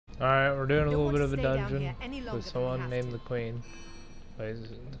Alright, we're doing a little bit of a stay down dungeon here any longer with than someone we have named to. the Queen. Wait,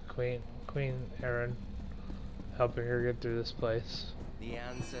 is it the Queen Erin, helping her get through this place. The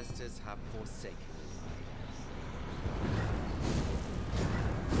ancestors have forsaken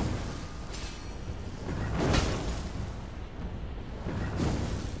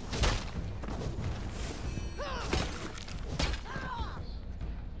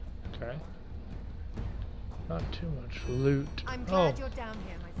Okay. Not too much loot. I'm glad you're down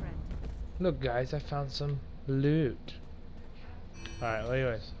here, my friend. Look guys, I found some loot. Alright, well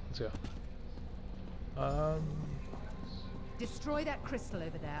anyways, let's go. Destroy that crystal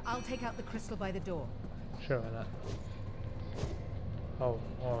over there. I'll take out the crystal by the door. Sure, why not? Oh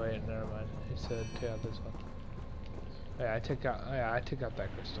wait, never mind. He said take out this one. Yeah, I took out that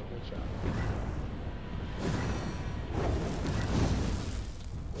crystal. Good job.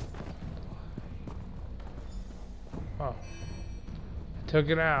 Oh. I took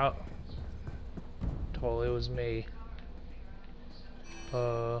it out. Totally was me.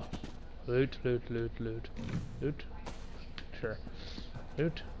 Loot. Loot. Sure.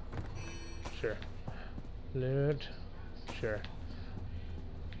 Loot. Sure. Loot. Sure.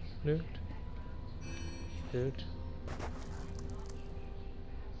 Loot. Loot.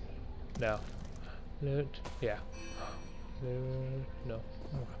 No. Loot. Yeah. Loot. No.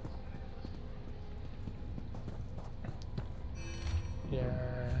 Okay.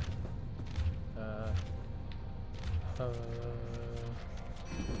 Yeah.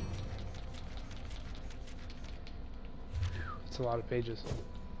 It's a lot of pages.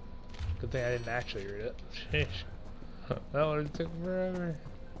 Good thing I didn't actually read it. Sheesh. That would have took forever.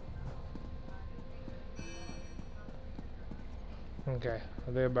 Okay, I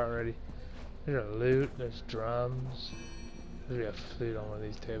think I'm about ready. There's a loot, there's drums. There's a flute on one of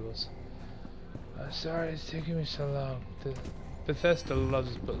these tables. Sorry it's taking me so long. Bethesda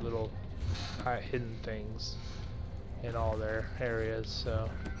loves to put little hidden things in all their areas, so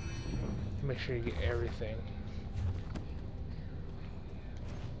make sure you get everything.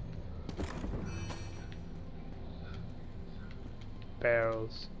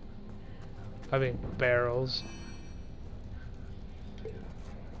 Barrels. I mean barrels.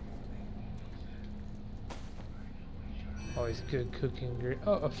 Always good cooking ingredients.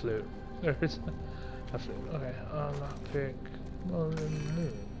 Oh, a flute. There's a flute. Okay, lockpick.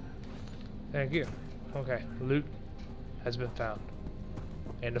 Thank you. Okay, loot has been found.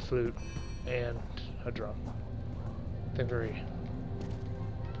 And a flute. And a drum. Thinkery.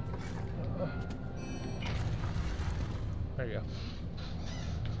 There you go.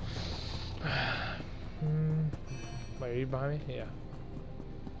 Wait, are you behind me? Yeah.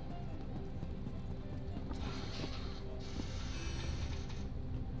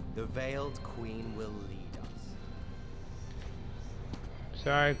 The veiled queen will lead us.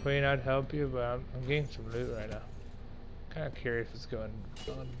 Sorry, Queen, I'd help you, but I'm getting some loot right now. Kind of curious what's going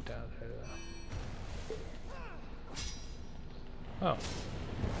on down here, though. Oh.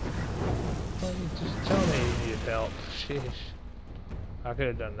 Well, you just tell me you needed help. Sheesh. I could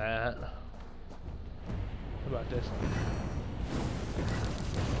have done that. How about this one?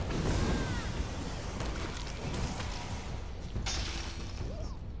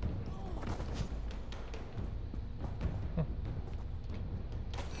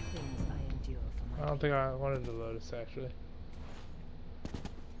 I don't think I wanted to lotus actually.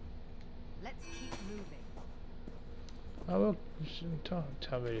 Let's keep moving. Oh look, you shouldn't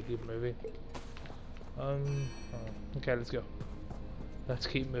tell me to keep moving. Okay, let's go. Let's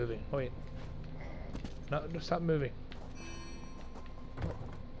keep moving. Wait. No, stop moving.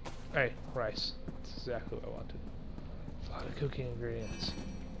 Hey, rice. That's exactly what I wanted. A lot of cooking ingredients.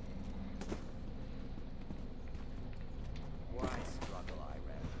 Why struggle, I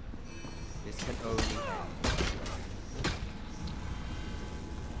read? This can only end.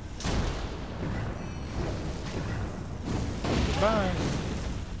 Goodbye.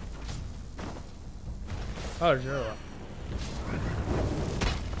 Oh, there's another one.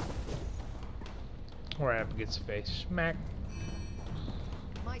 Right up against the face. Smack.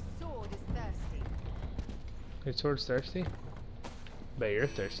 My sword is thirsty. Your sword's thirsty? Bet you're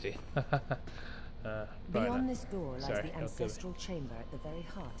thirsty. Beyond this door lies Sorry, the don't kill me. ancestral chamber at the very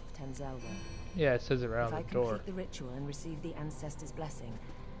heart of Tanzelwa. Yeah, it says around If I the door. complete the ritual and receive the ancestors' blessing,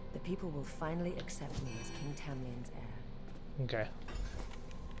 the people will finally accept me as King Tamlin's heir. Okay.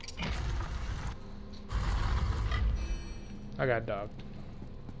 I got dogged.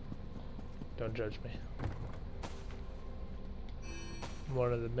 Don't judge me. I'm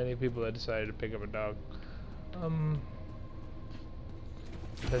one of the many people that decided to pick up a dog.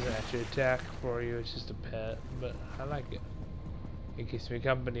 Doesn't actually attack for you, it's just a pet, but I like it. It keeps me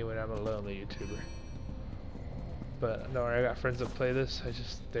company when I'm a lonely YouTuber. But don't worry, I got friends that play this.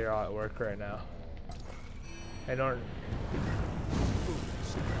 They're all at work right now. I don't.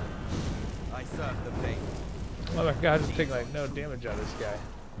 I serve the fate. Oh my god, just taking like no damage out of this guy.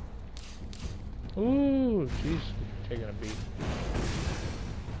 Ooh, she's taking a beat.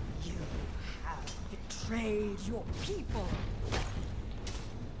 You have betrayed your people.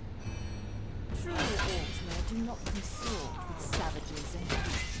 True Altmer do not consort with savages and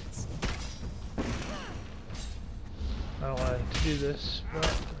beasts. I don't want to do this,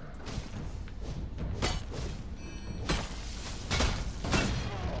 but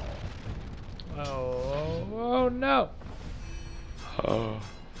oh no! Oh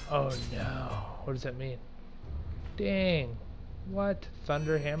no! What does that mean? Dang! What?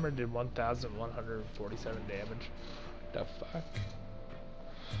 Thunder Hammer did 1,147 damage. The fuck?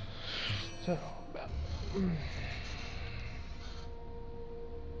 So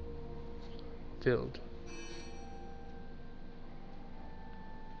filled.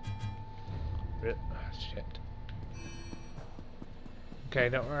 Shit. Okay,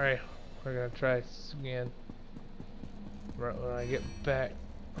 don't worry. We're gonna try this again. Right when I get back.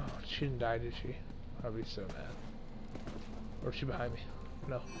 Oh, she didn't die, did she? I'll be so mad. Or is she behind me?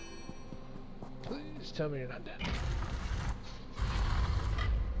 No. Please tell me you're not dead.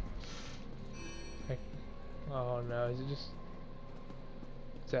 Okay. Oh no, is it just...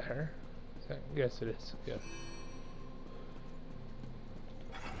 Is that her? Yes, it is. Yeah.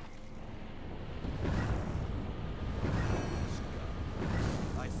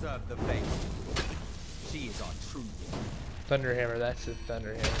 I serve the fate. She is our true. Thunderhammer, that's the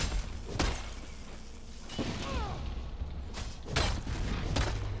Thunderhammer.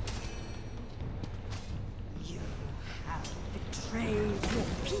 You have betrayed your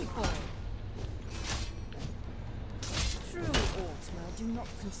people. True Altmer do not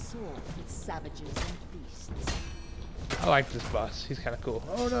consort with savages and beasts. I like this boss. He's kind of cool.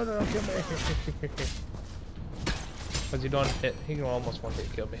 Oh no, no, don't kill me. Because he don't hit. He can almost one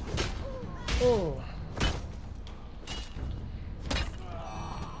hit kill me. Oh.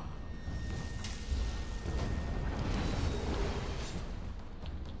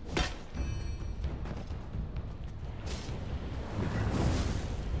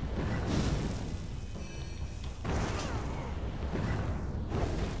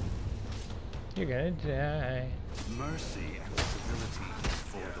 You're gonna die. Mercy and civility is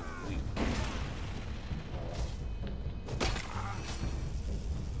for the weak.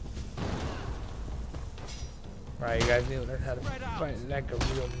 Right, you guys need to learn how to fight like a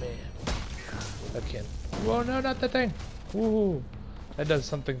real man. Again. Whoa, no, not that thing. Ooh, that does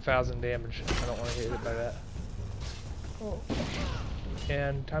something 1,000 damage. I don't want to hit it by that. Oh.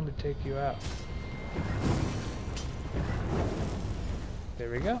 And time to take you out. There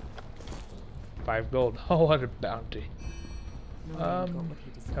we go. 5 gold. Oh, what a bounty.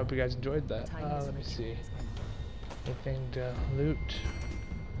 Hope you guys enjoyed that. Let me see. Anything to loot?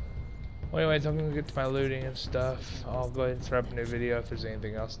 Well, anyways, I'm gonna get to my looting and stuff. I'll go ahead and throw up a new video if there's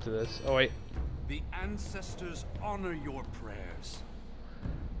anything else to this. Oh wait. The ancestors honor your prayers.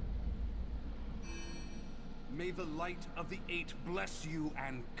 May the light of the Eight bless you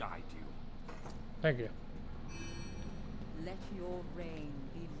and guide you. Thank you. Let your reign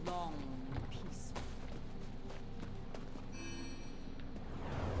be long and peaceful.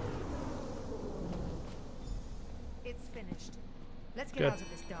 It's finished. Let's get Good. out of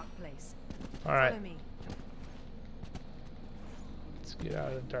this dark place. Alright. Follow me. Let's get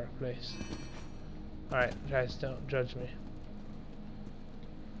out of the dark place. Alright, guys, don't judge me.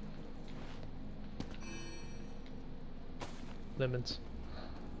 Lemons.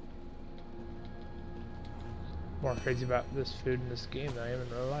 More crazy about this food in this game than I am in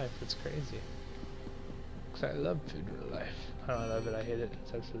real life. It's crazy. Because I love food in real life. I don't love it, I hate it.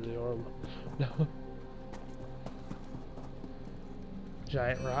 It's absolutely horrible. No.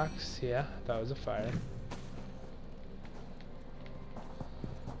 Giant rocks, yeah, that was a fire.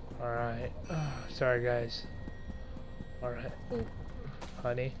 Alright. Sorry guys. Alright.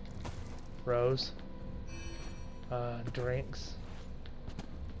 Honey. Rose. Drinks.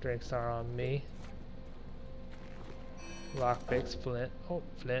 Drinks are on me. Lockpicks, flint. Oh,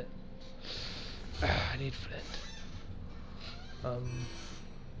 flint. I need flint.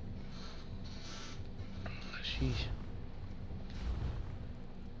 Sheesh.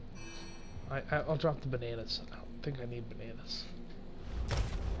 I'll drop the bananas. I don't think I need bananas.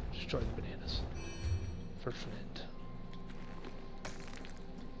 Destroy the bananas. For flint.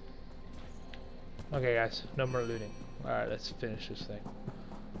 Okay guys, no more looting. Alright, let's finish this thing.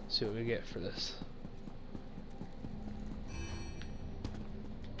 See what we get for this.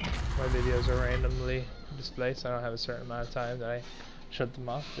 videos are randomly displayed, so I don't have a certain amount of time that I shut them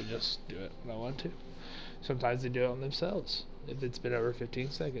off. They just do it when I want to. Sometimes they do it on themselves if it's been over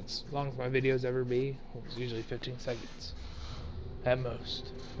 15 seconds. As long as my videos ever be, it's usually 15 seconds at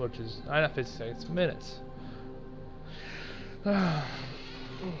most, which is not 15 seconds, minutes. Well,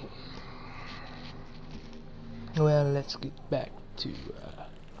 let's get back to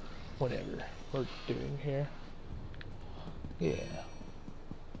whatever we're doing here. Yeah.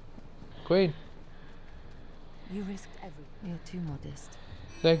 Queen. You risked everything. You're too modest.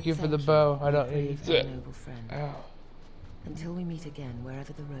 Thank you for the bow. I don't need brave it. and noble friend. Ow. Until we meet again,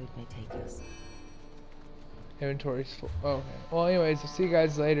 wherever the road may take us. Inventory's full. Oh, okay. Well, anyways, I'll see you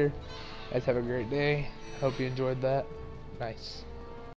guys later. Guys, have a great day. Hope you enjoyed that. Nice.